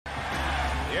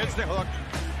Here's the hook.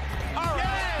 All right.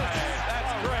 Yes!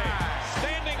 That's great.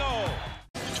 Standing O.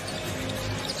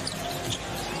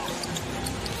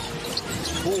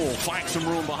 Poole finds some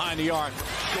room behind the arc.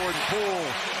 Jordan Poole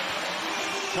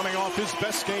coming off his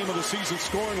best game of the season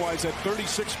scoring-wise at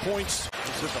 36 points.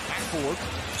 He's at the backboard.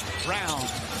 Brown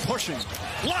pushing.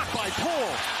 Blocked by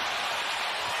Poole.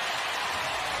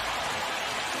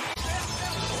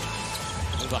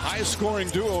 The highest scoring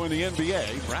duo in the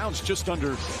NBA. Brown's just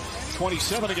under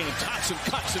 27 again. Thompson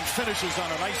cuts and finishes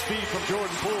on a nice feed from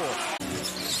Jordan Poole.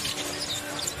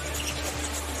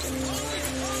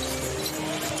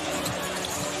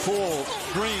 Poole,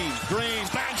 Green,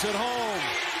 bangs it home.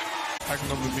 I can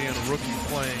remember being a rookie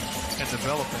playing and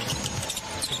developing.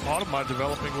 And part of my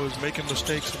developing was making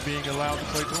mistakes and being allowed to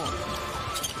play through them.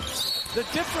 The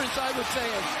difference, I would say,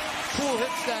 is Poole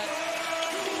hits that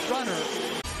runner.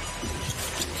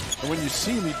 And when you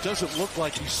see him, he doesn't look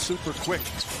like he's super quick.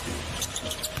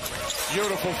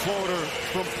 Beautiful floater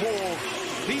from Poole.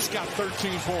 He's got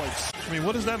 13 points. I mean,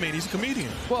 what does that mean? He's a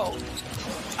comedian. Well,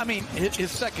 I mean,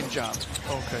 his second job.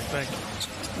 Okay, thank you.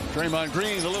 Draymond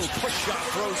Green, a little push shot,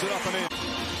 throws it up and in.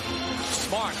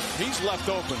 Smart, he's left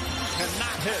open,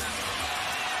 cannot hit.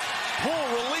 Poole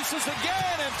releases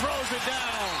again and throws it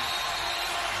down.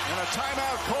 And a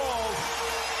timeout called.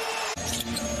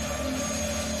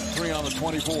 3 on the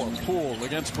 24. Poole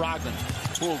against Brogdon.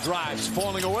 Poole drives,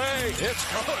 falling away. It's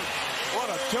good. What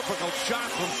a typical shot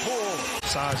from Poole.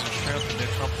 Size and strength, and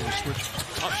they're comfortable switch.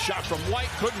 Tough shot from White,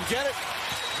 couldn't get it.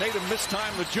 Tatum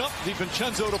mistimed the jump.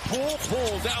 DiVincenzo to Poole.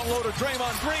 Poole down low to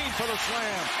Draymond Green for the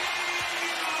slam.